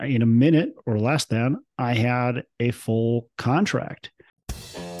in a minute or less than, I had a full contract.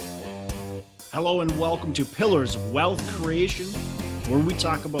 Hello and welcome to Pillars of Wealth Creation, where we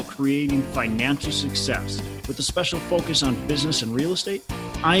talk about creating financial success with a special focus on business and real estate.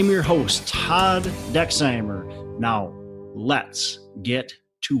 I'm your host, Todd Dexheimer. Now, let's get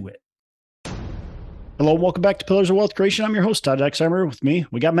to it. Hello and welcome back to Pillars of Wealth Creation. I'm your host, Todd Dexheimer. With me,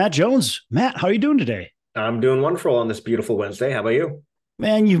 we got Matt Jones. Matt, how are you doing today? I'm doing wonderful on this beautiful Wednesday. How about you?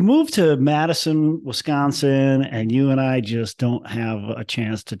 Man, you've moved to Madison, Wisconsin, and you and I just don't have a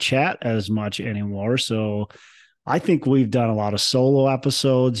chance to chat as much anymore. So I think we've done a lot of solo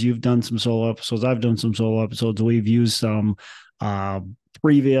episodes. You've done some solo episodes. I've done some solo episodes. We've used some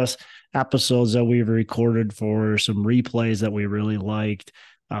previous episodes that we've recorded for some replays that we really liked.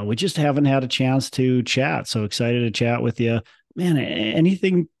 We just haven't had a chance to chat. So excited to chat with you. Man,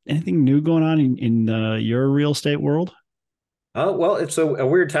 anything new going on in your real estate world? Well, it's a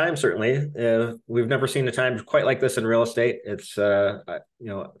weird time, certainly. We've never seen a time quite like this in real estate. It's, I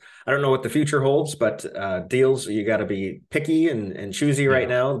don't know what the future holds, but deals, you got to be picky and choosy right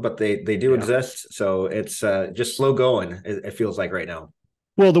now, but they do exist. So it's just slow going, it feels like right now.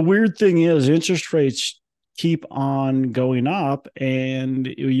 Well, the weird thing is interest rates keep on going up. And,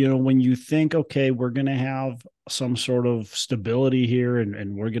 when you think, okay, we're going to have some sort of stability here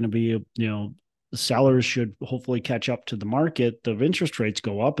and we're going to be, sellers should hopefully catch up to the market, the interest rates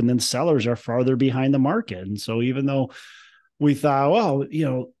go up and then sellers are farther behind the market. And so even though we thought, well,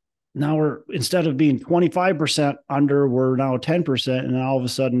 now we're, instead of being 25% under, we're now 10%. And then all of a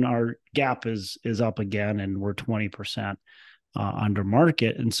sudden our gap is up again and we're 20% under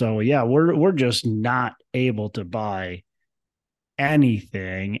market. And so, we're just not able to buy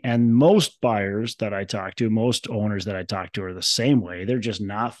anything. And most buyers that I talk to, most owners that I talk to are the same way. They're just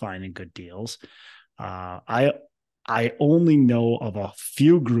not finding good deals. I only know of a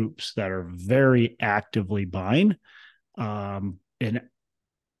few groups that are very actively buying. And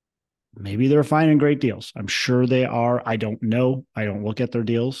maybe they're finding great deals. I'm sure they are. I don't know. I don't look at their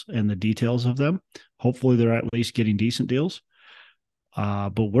deals and the details of them. Hopefully they're at least getting decent deals.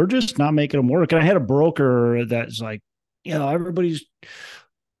 But we're just not making them work. And I had a broker that's like, everybody's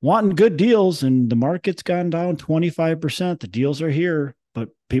wanting good deals and the market's gone down 25%. The deals are here, but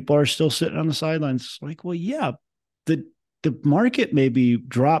people are still sitting on the sidelines. Like, well, yeah, the market maybe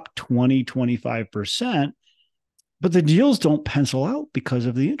dropped 20, 25%, but the deals don't pencil out because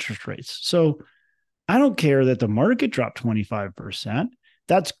of the interest rates. So I don't care that the market dropped 25%.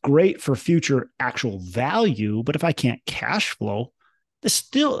 That's great for future actual value. But if I can't cash flow,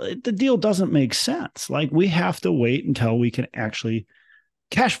 the deal doesn't make sense. Like, we have to wait until we can actually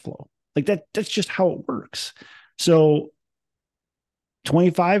cash flow. Like that's just how it works. So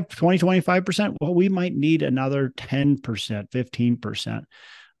 25%, well, we might need another 10%, 15%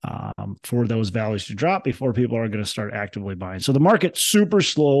 for those values to drop before people are going to start actively buying. So the market's super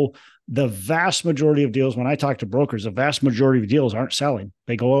slow. The vast majority of deals, when I talk to brokers, the vast majority of deals aren't selling.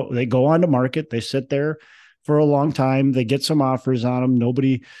 They go on to market. They sit there for a long time. They get some offers on them.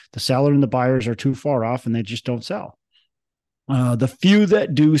 The seller and the buyers are too far off and they just don't sell. The few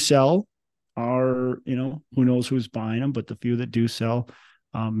that do sell are, who knows who's buying them, but the few that do sell,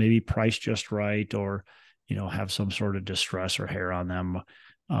 maybe priced just right or, have some sort of distress or hair on them.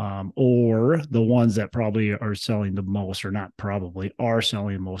 Or the ones that probably are selling the most, or not probably are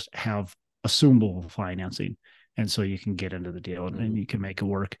selling the most, have assumable financing. And so you can get into the deal and you can make it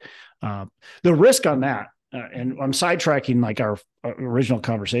work. The risk on that, and I'm sidetracking like our original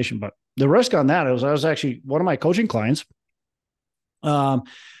conversation, but the risk on that is I was actually one of my coaching clients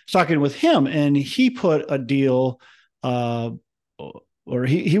talking with him, and he put a deal or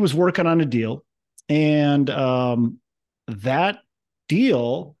he was working on a deal, and that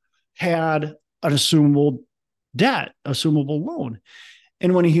deal had an assumable loan.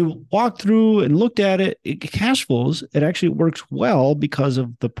 And when he walked through and looked at it, cash flows, it actually works well because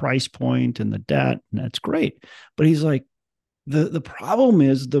of the price point and the debt, and that's great. But he's like, the problem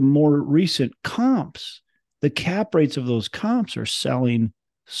is the more recent comps, the cap rates of those comps are selling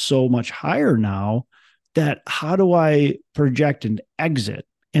so much higher now that how do I project an exit?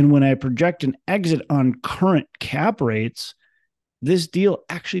 And when I project an exit on current cap rates, this deal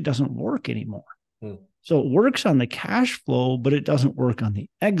actually doesn't work anymore. So it works on the cash flow, but it doesn't work on the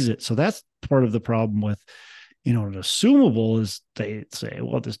exit. So that's part of the problem with, an assumable is they say,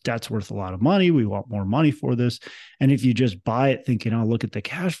 well, this debt's worth a lot of money. We want more money for this. And if you just buy it thinking, oh, look at the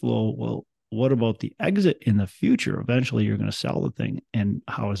cash flow. Well, what about the exit in the future? Eventually you're going to sell the thing. And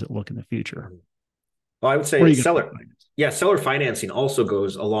how does it look in the future? Well, I would say Yeah, seller financing also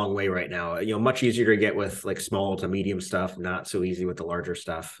goes a long way right now. Much easier to get with like small to medium stuff, not so easy with the larger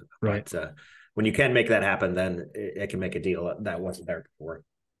stuff. Right. But when you can make that happen, then it can make a deal that wasn't there before.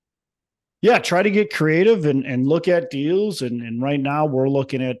 Yeah, try to get creative and look at deals. And right now we're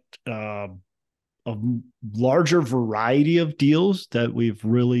looking at a larger variety of deals that we've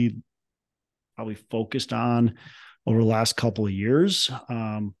really probably focused on over the last couple of years,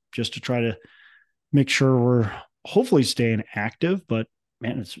 just to try to make sure we're hopefully staying active. But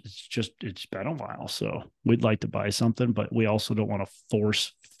man, it's been a while, so we'd like to buy something, but we also don't want to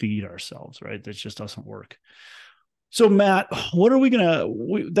force feed ourselves, right? That just doesn't work. So Matt, what are we gonna?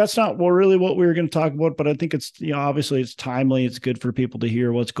 That's not really what we were going to talk about, but I think it's, obviously it's timely. It's good for people to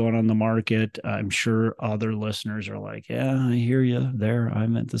hear what's going on in the market. I'm sure other listeners are like, "Yeah, I hear you there.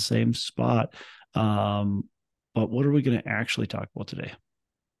 I'm at the same spot." Um, but what are we going to actually talk about today?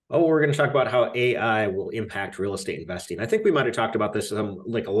 Oh, we're going to talk about how AI will impact real estate investing. I think we might have talked about this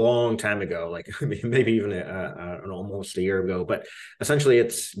like a long time ago, like maybe even almost a year ago. But essentially,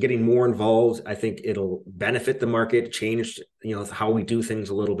 it's getting more involved. I think it'll benefit the market, change how we do things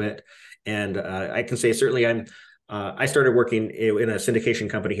a little bit. And I can say certainly I started working in a syndication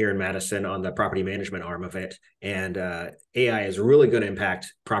company here in Madison on the property management arm of it. And AI is really going to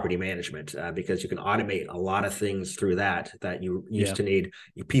impact property management because you can automate a lot of things through that you used Yeah, to need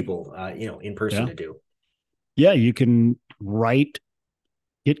people, in person yeah, to do. yeah. You can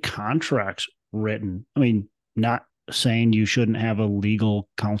get contracts written. I mean, not saying you shouldn't have a legal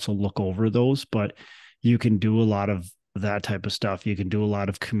counsel look over those, but you can do a lot of that type of stuff. You can do a lot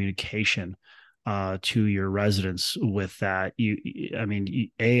of communication to your residents with that. I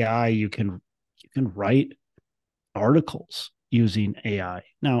mean, AI, you can write articles using AI.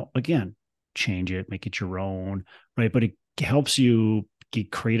 Now, again, change it, make it your own, right? But it helps you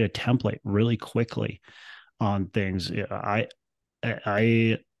create a template really quickly on things. I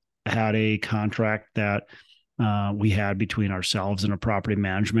had a contract that we had between ourselves and a property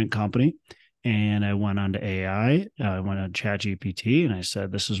management company. And I went on to AI, I went on ChatGPT, and I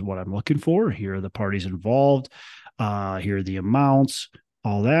said, "This is what I'm looking for. Here are the parties involved. Here are the amounts,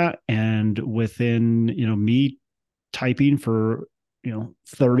 all that." And within, me typing for,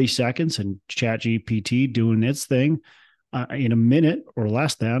 30 seconds and ChatGPT doing its thing, in a minute or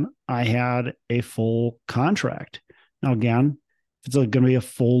less than, I had a full contract. Now, again, if it's going to be a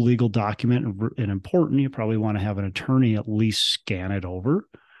full legal document and important, you probably want to have an attorney at least scan it over.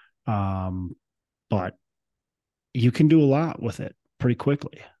 But you can do a lot with it pretty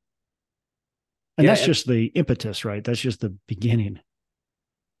quickly. And Yeah, that's and just the impetus, right? That's just the beginning.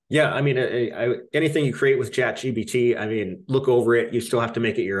 yeah, I mean, anything you create with ChatGPT, I mean, look over it. You still have to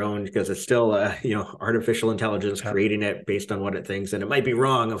make it your own because it's still, artificial intelligence Yep. creating it based on what it thinks, and it might be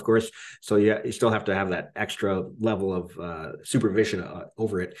wrong, of course. So yeah, you still have to have that extra level of supervision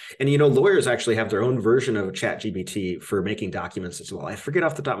over it. And lawyers actually have their own version of ChatGPT for making documents as well. I forget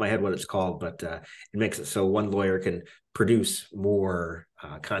off the top of my head what it's called, but it makes it so one lawyer can produce more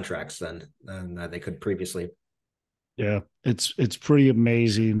contracts than they could previously. Yeah. It's pretty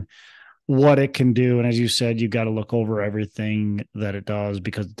amazing what it can do. And as you said, you got to look over everything that it does,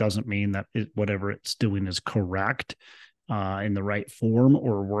 because it doesn't mean that whatever it's doing is correct in the right form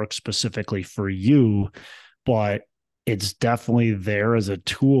or works specifically for you, but it's definitely there as a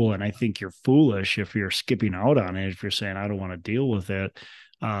tool. And I think you're foolish if you're skipping out on it. If you're saying, "I don't want to deal with it,"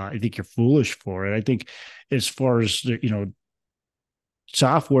 I think you're foolish for it. I think as far as,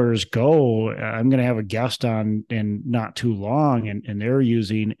 softwares go, I'm going to have a guest on in not too long, and they're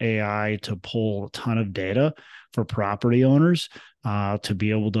using AI to pull a ton of data for property owners to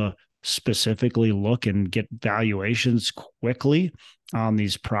be able to specifically look and get valuations quickly on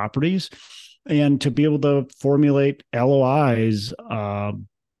these properties, and to be able to formulate LOIs, on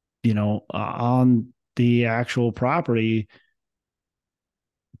the actual property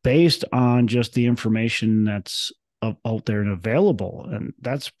based on just the information that's out there and available. And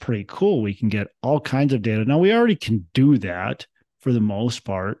that's pretty cool. We can get all kinds of data. Now, we already can do that for the most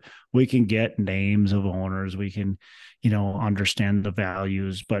part. We can get names of owners. We can, understand the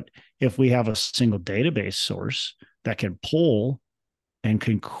values. But if we have a single database source that can pull and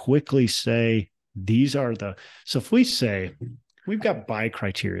can quickly say, these are the, so if we say, we've got buy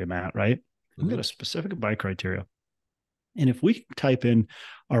criteria, Matt, right? We've got Mm-hmm. a specific buy criteria. And if we type in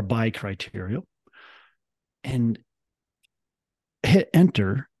our buy criteria and hit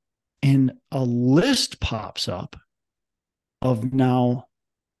enter, and a list pops up of now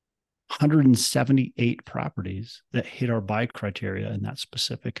 178 properties that hit our buy criteria in that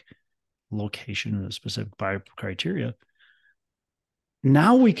specific location and a specific buy criteria.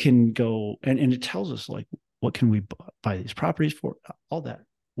 Now we can go and it tells us, like, What can we buy these properties for? All that.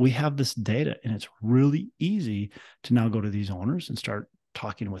 We have this data, and it's really easy to now go to these owners and start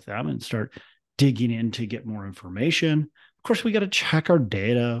talking with them and start digging in to get more information. Of course, we got to check our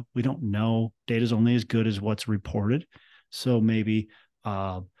data. We don't know. Data is only as good as what's reported. So maybe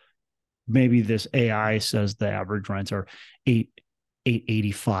this AI says the average rents are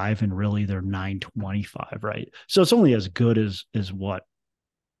 885 and really they're 925, right? So it's only as good as what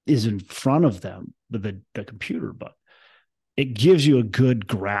is in front of them, the computer, but it gives you a good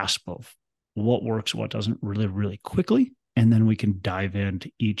grasp of what works, what doesn't, really, really quickly. And then we can dive into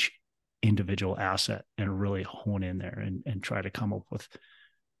each individual asset and really hone in there and try to come up with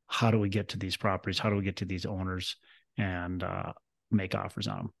how do we get to these properties? How do we get to these owners and make offers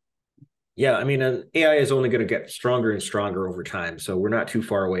on them? Yeah, I mean, AI is only going to get stronger and stronger over time. So we're not too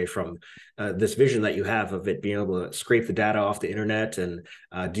far away from this vision that you have of it being able to scrape the data off the internet and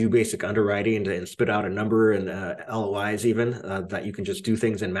do basic underwriting and spit out a number and LOIs even that you can just do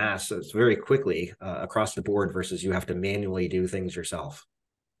things in mass. So it's very quickly across the board versus you have to manually do things yourself.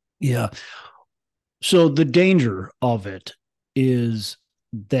 Yeah. So the danger of it is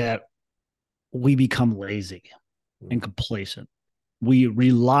that we become lazy and complacent. We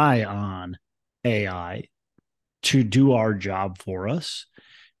rely on AI to do our job for us.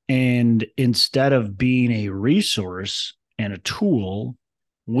 And instead of being a resource and a tool,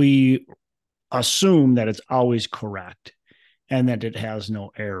 we assume that it's always correct and that it has no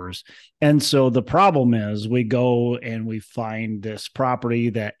errors. And so the problem is we go and we find this property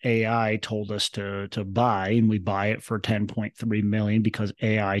that AI told us to buy, and we buy it for 10.3 million because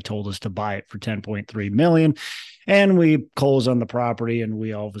AI told us to buy it for 10.3 million. And we close on the property, and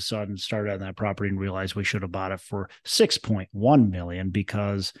we all of a sudden start on that property and realize we should have bought it for 6.1 million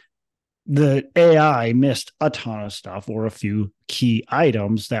because the AI missed a ton of stuff or a few key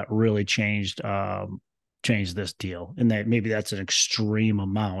items that really changed this deal. And that maybe that's an extreme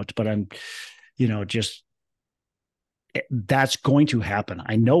amount, but just that's going to happen.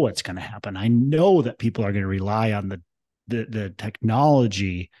 I know it's going to happen. I know that people are going to rely on the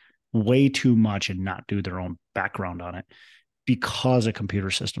technology way too much and not do their own background on it because a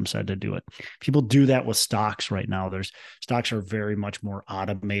computer system said to do it. People do that with stocks right now. Stocks are very much more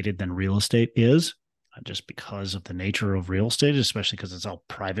automated than real estate is, just because of the nature of real estate, especially because it's all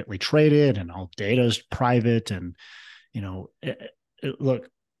privately traded and all data is private. And, look,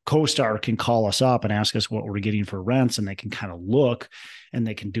 CoStar can call us up and ask us what we're getting for rents, and they can kind of look and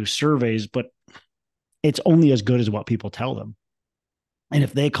they can do surveys, but it's only as good as what people tell them. And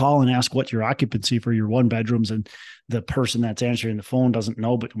if they call and ask what your occupancy for your one bedrooms, and the person that's answering the phone doesn't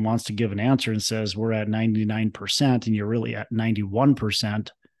know but wants to give an answer and says we're at 99% and you're really at 91%,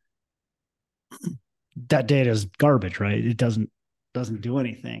 that data is garbage, right? It doesn't do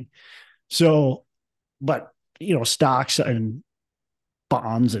anything. So, but stocks and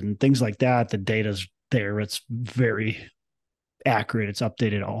bonds and things like that, the data's there. It's very accurate. It's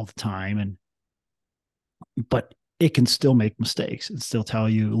updated all the time. But it can still make mistakes and still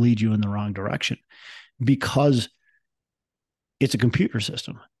lead you in the wrong direction because it's a computer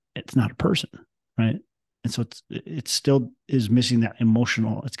system. It's not a person, right? And so it still is missing that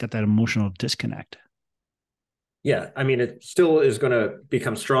emotional. It's got that emotional disconnect. Yeah, I mean, it still is going to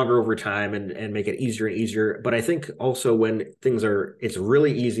become stronger over time and make it easier and easier. But I think also when it's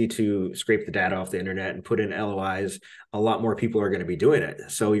really easy to scrape the data off the internet and put in LOIs, a lot more people are going to be doing it.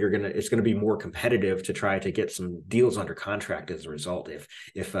 So it's going to be more competitive to try to get some deals under contract as a result. If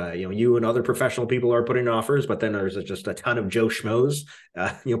you and other professional people are putting in offers, but then there's just a ton of Joe Schmoes,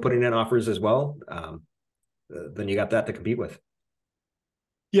 putting in offers as well, then you got that to compete with.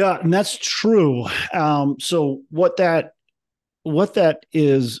 Yeah, and that's true. So what that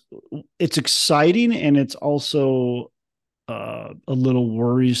is, it's exciting and it's also a little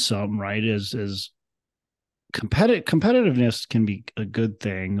worrisome, right? Is competitiveness can be a good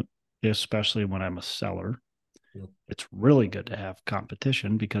thing, especially when I'm a seller. Yep. It's really good to have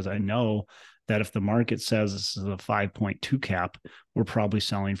competition because I know that if the market says this is a 5.2 cap, we're probably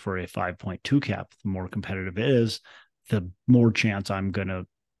selling for a 5.2 cap. The more competitive it is, the more chance I'm going to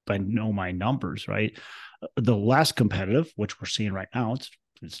know my numbers, right? The less competitive, which we're seeing right now,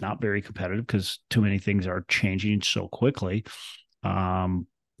 it's not very competitive because too many things are changing so quickly.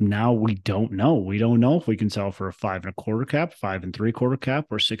 Now we don't know. We don't know if we can sell for a 5.25 cap, 5.75 cap,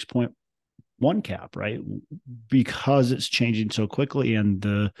 or 6.1 cap, right? Because it's changing so quickly and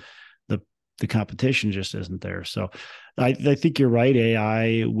the competition just isn't there. So I think you're right.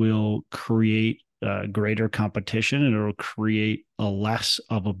 AI will create greater competition, and it'll create a less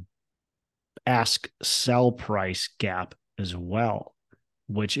of a ask sell price gap as well,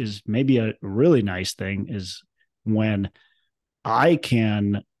 which is maybe a really nice thing, is when I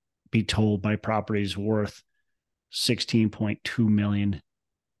can be told my property is worth 16.2 million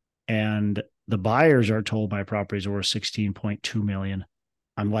and the buyers are told my property is worth 16.2 million.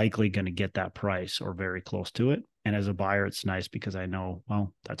 I'm likely going to get that price or very close to it. And as a buyer, it's nice because I know,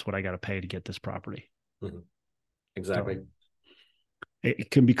 well, that's what I got to pay to get this property. Mm-hmm. Exactly. So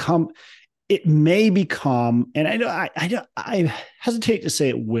it can become, it may become, and I hesitate to say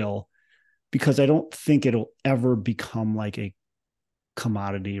it will, because I don't think it'll ever become like a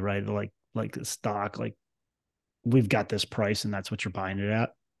commodity, right? Like a stock, like we've got this price and that's what you're buying it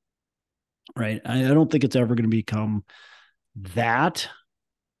at. Right. I don't think it's ever going to become that,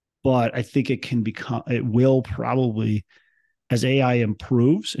 but I think it will probably, as AI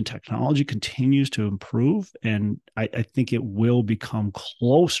improves and technology continues to improve. And I think it will become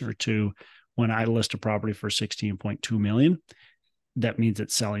closer to when I list a property for 16.2 million. That means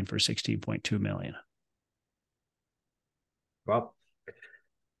it's selling for 16.2 million. Well,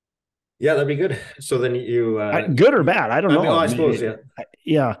 yeah, that'd be good. So then good or bad, I don't know. I suppose, yeah.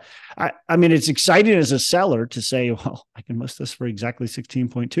 Yeah. I mean, it's exciting as a seller to say, well, I can list this for exactly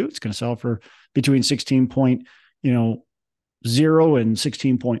 16.2. It's going to sell for between 16.0 and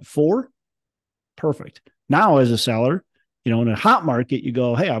 16.4. Perfect. Now, as a seller, in a hot market, you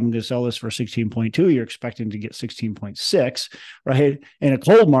go, hey, I'm going to sell this for 16.2. You're expecting to get 16.6, right? In a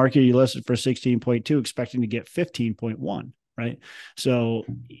cold market, you list it for 16.2, expecting to get 15.1, right? So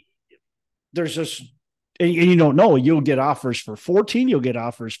there's just, and you don't know, you'll get offers for 14, you'll get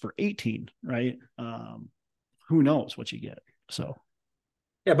offers for 18, right? Who knows what you get. So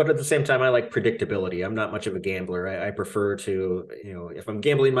yeah, but at the same time, I like predictability. I'm not much of a gambler. I prefer to, if I'm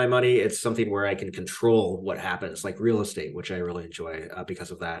gambling my money, it's something where I can control what happens, like real estate, which I really enjoy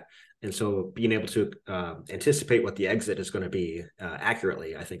because of that. And so being able to anticipate what the exit is going to be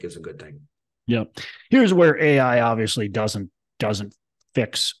accurately, I think is a good thing. Yeah. Here's where AI obviously doesn't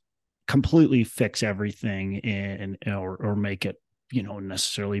completely fix everything or make it,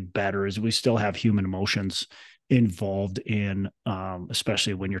 necessarily better, is we still have human emotions involved in,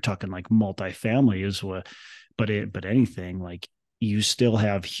 especially when you're talking like multifamily is what, but anything, like you still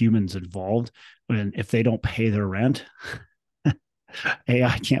have humans involved. And if they don't pay their rent,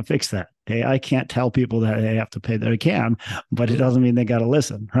 AI can't fix that. AI can't tell people that they have to pay. They can, but it doesn't mean they got to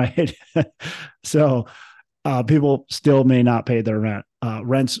listen, right? So people still may not pay their rent.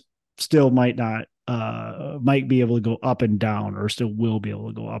 Rents still might be able to go up and down, or still will be able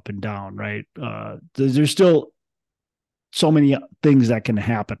to go up and down, right? There's still so many things that can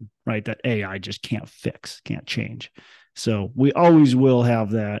happen, right? That AI just can't fix, can't change. So we always will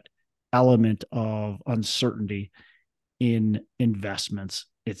have that element of uncertainty in investments.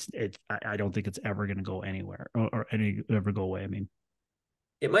 I don't think it's ever going to go anywhere or ever go away. I mean,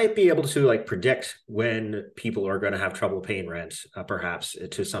 it might be able to like predict when people are going to have trouble paying rent, perhaps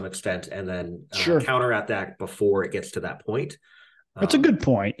to some extent, and then counteract that before it gets to that point. That's a good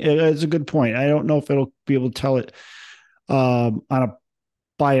point. It's a good point. I don't know if it'll be able to tell it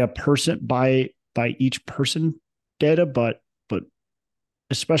by each person data, but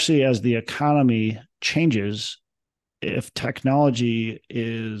especially as the economy changes, if technology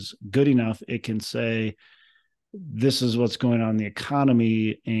is good enough, it can say, this is what's going on in the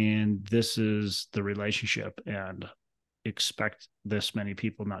economy and this is the relationship, and expect this many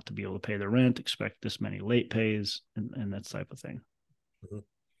people not to be able to pay their rent, expect this many late pays, and that type of thing. Mm-hmm.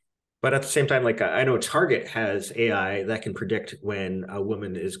 But at the same time, like I know Target has AI that can predict when a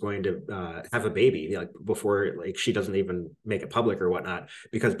woman is going to have a baby, like before, like she doesn't even make it public or whatnot,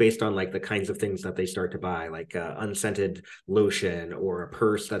 because based on like the kinds of things that they start to buy, like unscented lotion or a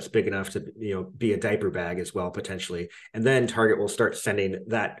purse that's big enough to be a diaper bag as well potentially, and then Target will start sending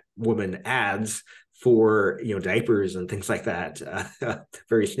that woman ads for diapers and things like that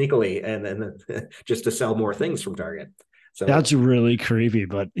very sneakily, and then just to sell more things from Target. So that's really creepy,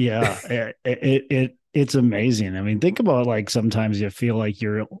 but yeah, it's amazing. I mean, think about like sometimes you feel like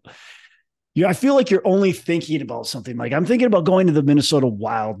I feel like you're only thinking about something. Like I'm thinking about going to the Minnesota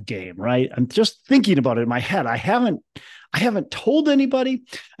Wild game, right? I'm just thinking about it in my head. I haven't told anybody,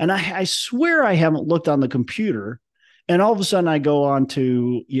 and I swear I haven't looked on the computer. And all of a sudden I go on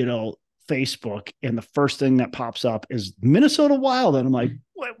to, Facebook, and the first thing that pops up is Minnesota Wild. And I'm like,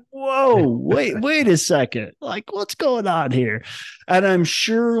 whoa, wait a second. Like, what's going on here? And I'm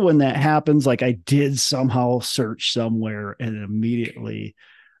sure when that happens, like I did somehow search somewhere, and immediately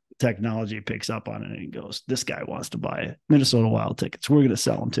technology picks up on it and goes, this guy wants to buy Minnesota Wild tickets. We're going to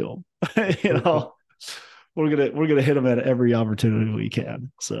sell them to him, we're gonna hit them at every opportunity we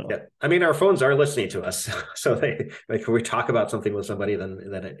can. So Yeah, I mean, our phones are listening to us, so they like when we talk about something with somebody,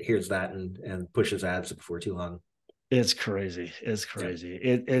 then it hears that and pushes ads before too long. it's crazy. It's Yeah. crazy.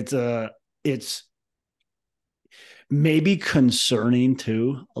 It's maybe concerning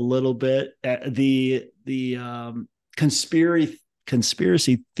too a little bit. The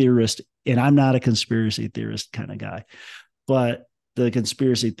conspiracy theorist, and I'm not a conspiracy theorist kind of guy, but the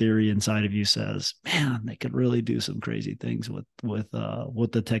conspiracy theory inside of you says, man, they could really do some crazy things with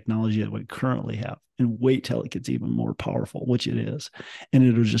the technology that we currently have, and wait till it gets even more powerful, which it is, and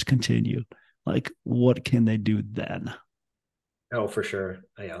it'll just continue. Like, what can they do then? Oh, for sure.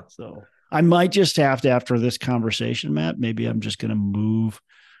 Yeah. So I might just have to, after this conversation, Matt, maybe I'm just going to move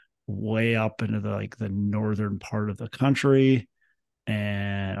way up into the northern part of the country,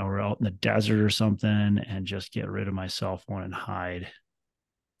 and or out in the desert or something, and just get rid of my cell phone and hide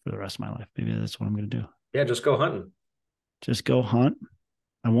for the rest of my life. Maybe that's what I'm going to do. Yeah, just go hunting. Just go hunt.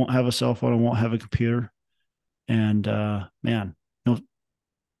 I won't have a cell phone. I won't have a computer. And man, no,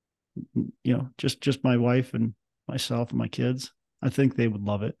 just my wife and myself and my kids. I think they would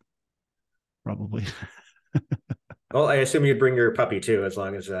love it. Probably. Well, I assume you'd bring your puppy too, as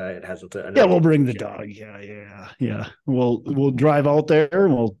long as it has Yeah, enough. we'll bring the dog. Yeah. We'll drive out there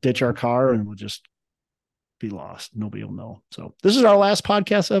and we'll ditch our car and we'll just be lost. Nobody will know. So this is our last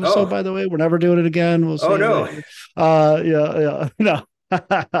podcast episode, Oh, by the way. We're never doing it again. We'll see oh you no. later. Yeah. No.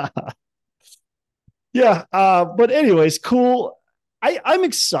 Yeah. But anyways, cool. I'm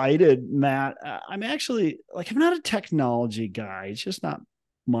excited, Matt. I'm actually like, I'm not a technology guy. It's just not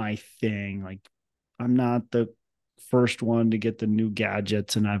my thing. Like, I'm not the first one to get the new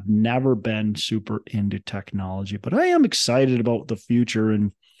gadgets, and I've never been super into technology, but I am excited about the future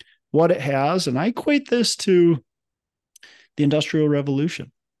and what it has. And I equate this to the Industrial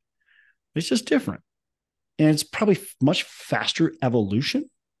Revolution. It's just different. And it's probably much faster evolution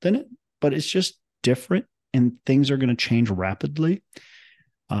than it, but it's just different, and things are going to change rapidly.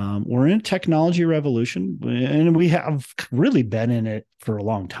 We're in a technology revolution, and we have really been in it for a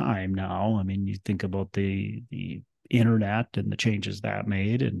long time now. I mean, you think about the internet and the changes that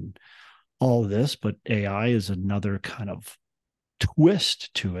made and all of this, but AI is another kind of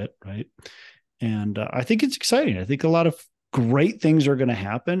twist to it, right? And I think it's exciting. I think a lot of great things are going to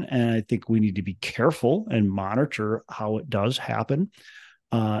happen, and I think we need to be careful and monitor how it does happen,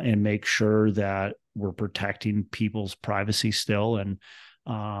 and make sure that we're protecting people's privacy still, and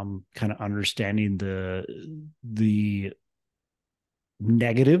kind of understanding the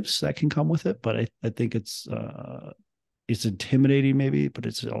negatives that can come with it. But I think it's intimidating maybe, but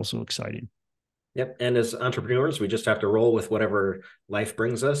it's also exciting. Yep. And as entrepreneurs, we just have to roll with whatever life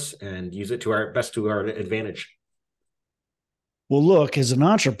brings us and use it to our advantage. Well, look, as an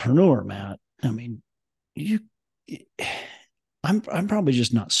entrepreneur, Matt, I mean, you I'm probably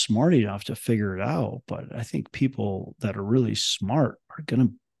just not smart enough to figure it out, but I think people that are really smart are going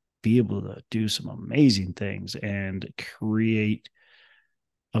to be able to do some amazing things and create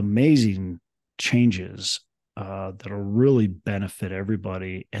amazing changes that'll really benefit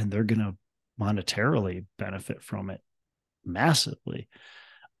everybody, and they're going to monetarily benefit from it massively.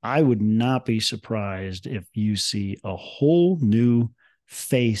 I would not be surprised if you see a whole new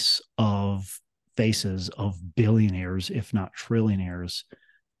face of faces of billionaires, if not trillionaires,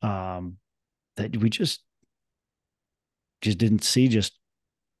 that we just didn't see just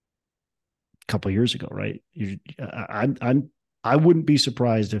a couple of years ago, right? I wouldn't be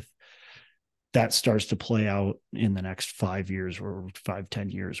surprised if that starts to play out in the next 5 years or 5, 10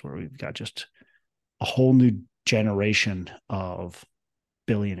 years, where we've got just a whole new generation of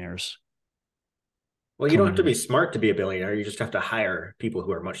billionaires Well, you don't coming have to in. be smart to be a billionaire. You just have to hire people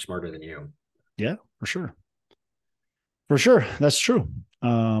who are much smarter than you. Yeah, for sure. For sure. That's true.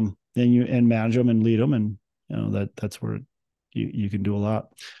 And you and manage them and lead them, and that's where you can do a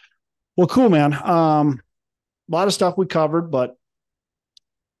lot. Well, cool, man. A lot of stuff we covered, but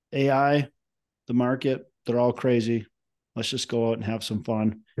AI, the market, they're all crazy. Let's just go out and have some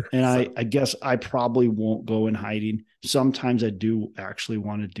fun. And So, I guess I probably won't go in hiding. Sometimes I do actually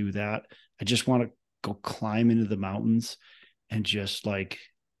want to do that. I just want to go climb into the mountains and just like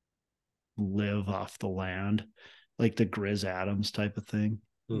live off the land, like the Grizz Adams type of thing,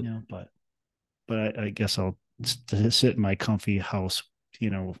 but I guess I'll sit in my comfy house,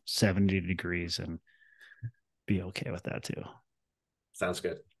 70 degrees, and be okay with that too. sounds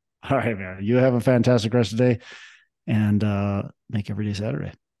good. All right, man. You have a fantastic rest of the day, and make every day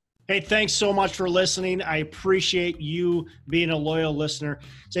Saturday. Hey, thanks so much for listening. I appreciate you being a loyal listener.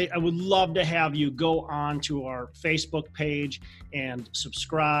 I would love to have you go on to our Facebook page and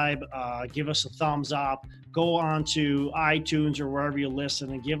subscribe, give us a thumbs up, go on to iTunes or wherever you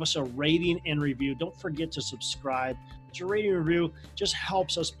listen and give us a rating and review. Don't forget to subscribe. Your rating and review just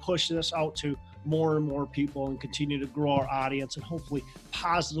helps us push this out to more and more people and continue to grow our audience and hopefully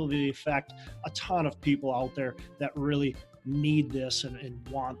positively affect a ton of people out there that really need this and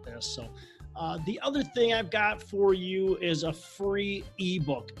want this. So the other thing I've got for you is a free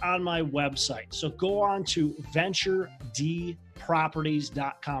ebook on my website. So go on to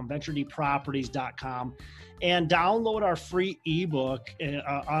venturedproperties.com, venturedproperties.com, and download our free ebook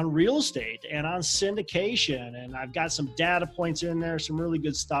on real estate and on syndication. And I've got some data points in there, some really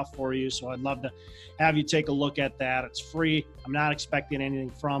good stuff for you. So I'd love to have you take a look at that. It's free. I'm not expecting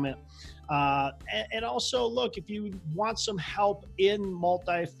anything from it. And also, look, if you want some help in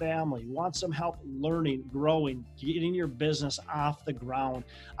multifamily, want some help learning, growing, getting your business off the ground,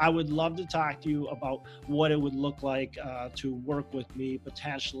 I would love to talk to you about what it would look like to work with me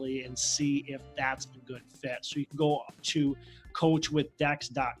potentially and see if that's a good fit. So you can go to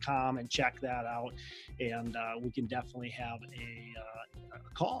coachwithdex.com and check that out. And we can definitely have a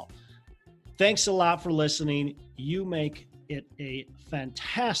call. Thanks a lot for listening. You make it a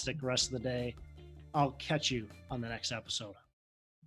fantastic rest of the day. I'll catch you on the next episode.